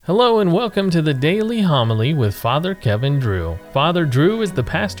Hello and welcome to the Daily Homily with Father Kevin Drew. Father Drew is the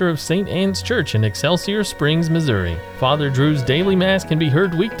pastor of St. Anne's Church in Excelsior Springs, Missouri. Father Drew's daily mass can be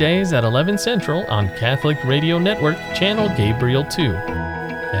heard weekdays at 11 Central on Catholic Radio Network, channel Gabriel 2.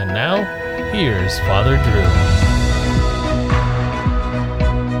 And now, here's Father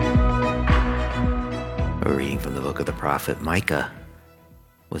Drew. A reading from the book of the prophet Micah.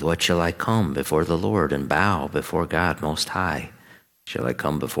 With what shall I come before the Lord and bow before God Most High? Shall I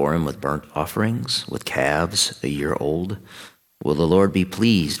come before him with burnt offerings, with calves a year old? Will the Lord be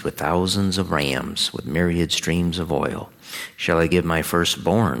pleased with thousands of rams, with myriad streams of oil? Shall I give my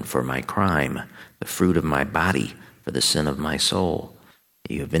firstborn for my crime, the fruit of my body for the sin of my soul?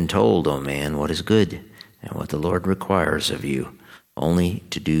 You have been told, O man, what is good, and what the Lord requires of you, only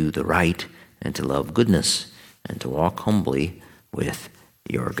to do the right, and to love goodness, and to walk humbly with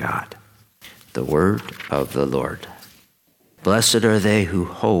your God. The word of the Lord. Blessed are they who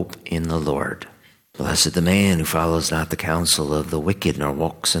hope in the Lord. Blessed the man who follows not the counsel of the wicked, nor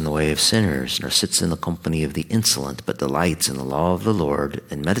walks in the way of sinners, nor sits in the company of the insolent, but delights in the law of the Lord,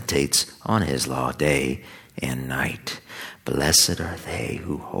 and meditates on his law day and night. Blessed are they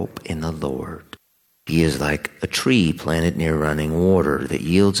who hope in the Lord. He is like a tree planted near running water, that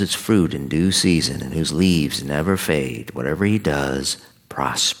yields its fruit in due season, and whose leaves never fade. Whatever he does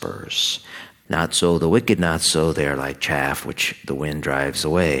prospers. Not so the wicked, not so they are like chaff which the wind drives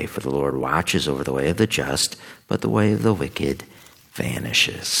away. For the Lord watches over the way of the just, but the way of the wicked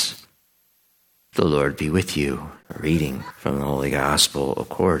vanishes. The Lord be with you. A reading from the Holy Gospel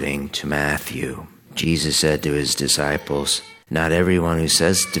according to Matthew. Jesus said to his disciples, Not everyone who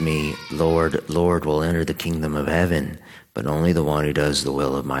says to me, Lord, Lord, will enter the kingdom of heaven, but only the one who does the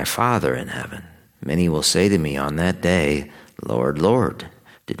will of my Father in heaven. Many will say to me on that day, Lord, Lord,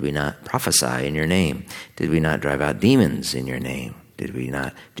 did we not prophesy in your name? Did we not drive out demons in your name? Did we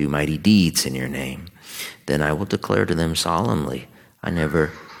not do mighty deeds in your name? Then I will declare to them solemnly, I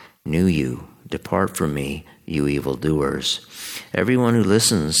never knew you. Depart from me, you evildoers. Everyone who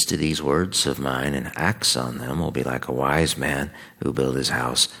listens to these words of mine and acts on them will be like a wise man who built his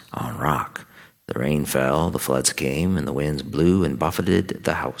house on rock. The rain fell, the floods came, and the winds blew and buffeted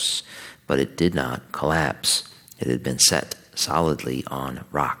the house, but it did not collapse. It had been set solidly on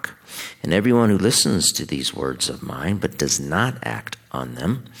rock. And everyone who listens to these words of mine but does not act on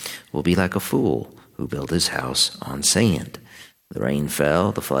them will be like a fool who built his house on sand. The rain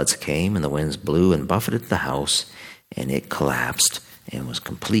fell, the floods came, and the winds blew and buffeted the house, and it collapsed and was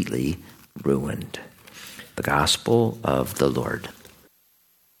completely ruined. The Gospel of the Lord.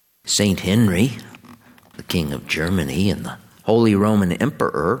 Saint Henry, the King of Germany and the Holy Roman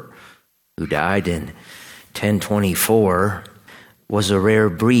Emperor, who died in 1024, was a rare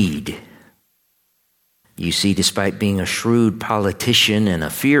breed. You see, despite being a shrewd politician and a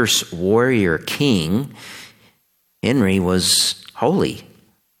fierce warrior king, Henry was holy.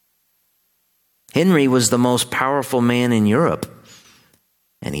 Henry was the most powerful man in Europe,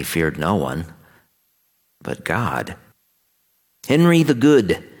 and he feared no one but God. Henry the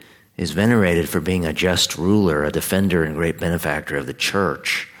Good is venerated for being a just ruler, a defender and great benefactor of the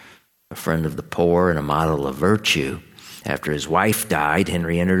church, a friend of the poor and a model of virtue. After his wife died,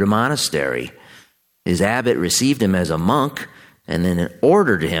 Henry entered a monastery. His abbot received him as a monk and then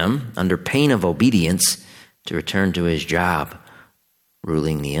ordered him, under pain of obedience, to return to his job,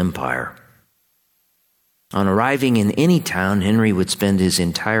 ruling the empire. On arriving in any town, Henry would spend his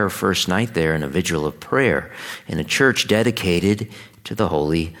entire first night there in a vigil of prayer in a church dedicated to the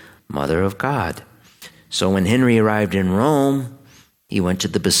Holy Mother of God. So when Henry arrived in Rome, he went to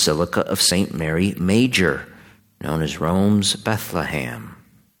the Basilica of St. Mary Major, known as Rome's Bethlehem.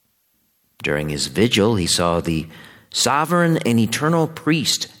 During his vigil, he saw the sovereign and eternal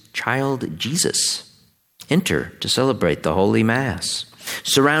priest, child Jesus, enter to celebrate the Holy Mass.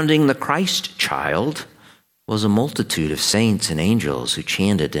 Surrounding the Christ child was a multitude of saints and angels who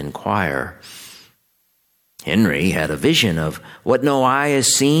chanted in choir. Henry had a vision of what no eye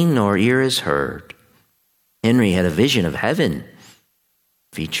has seen nor ear has heard. Henry had a vision of heaven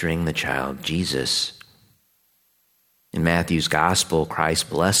featuring the child Jesus. In Matthew's Gospel, Christ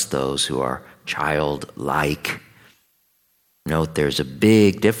blessed those who are childlike. Note there's a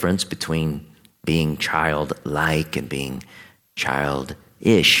big difference between being childlike and being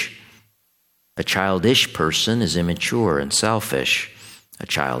childish. A childish person is immature and selfish. A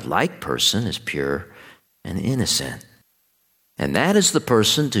childlike person is pure and innocent. And that is the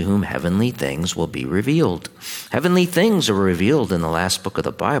person to whom heavenly things will be revealed. Heavenly things are revealed in the last book of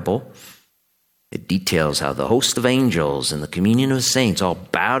the Bible. It details how the host of angels and the communion of saints all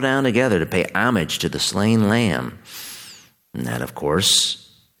bow down together to pay homage to the slain lamb. And that, of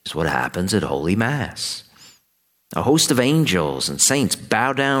course, is what happens at Holy Mass. A host of angels and saints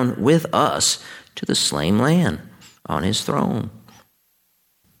bow down with us to the slain Lamb on his throne.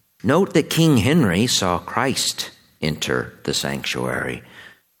 Note that King Henry saw Christ enter the sanctuary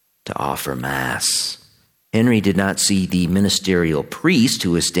to offer Mass. Henry did not see the ministerial priest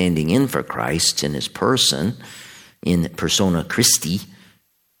who was standing in for Christ in his person, in persona Christi.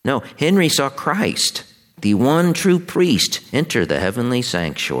 No, Henry saw Christ, the one true priest, enter the heavenly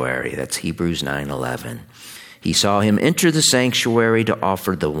sanctuary. That's Hebrews 9:11. He saw him enter the sanctuary to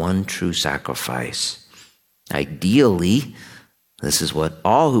offer the one true sacrifice. Ideally, this is what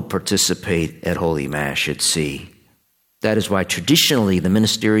all who participate at Holy Mass should see. That is why traditionally the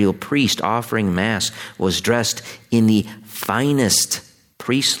ministerial priest offering Mass was dressed in the finest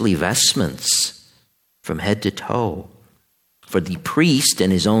priestly vestments from head to toe. For the priest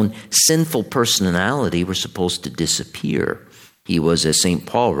and his own sinful personality were supposed to disappear. He was, as St.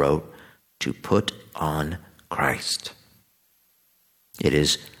 Paul wrote, to put on Christ. It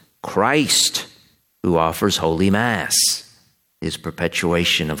is Christ who offers Holy Mass, his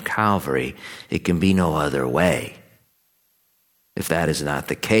perpetuation of Calvary. It can be no other way. If that is not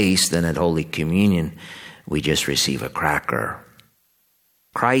the case, then at Holy Communion, we just receive a cracker.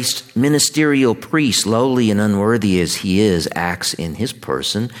 Christ, ministerial priest, lowly and unworthy as he is, acts in his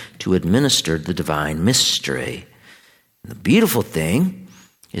person to administer the divine mystery. And the beautiful thing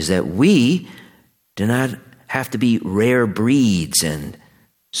is that we do not have to be rare breeds and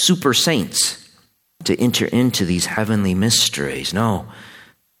super saints to enter into these heavenly mysteries. No,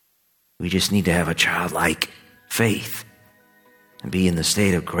 we just need to have a childlike faith and be in the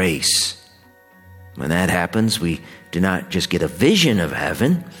state of grace. When that happens, we do not just get a vision of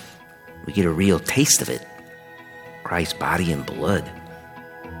heaven, we get a real taste of it. Christ's body and blood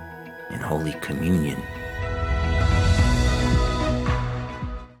in Holy Communion.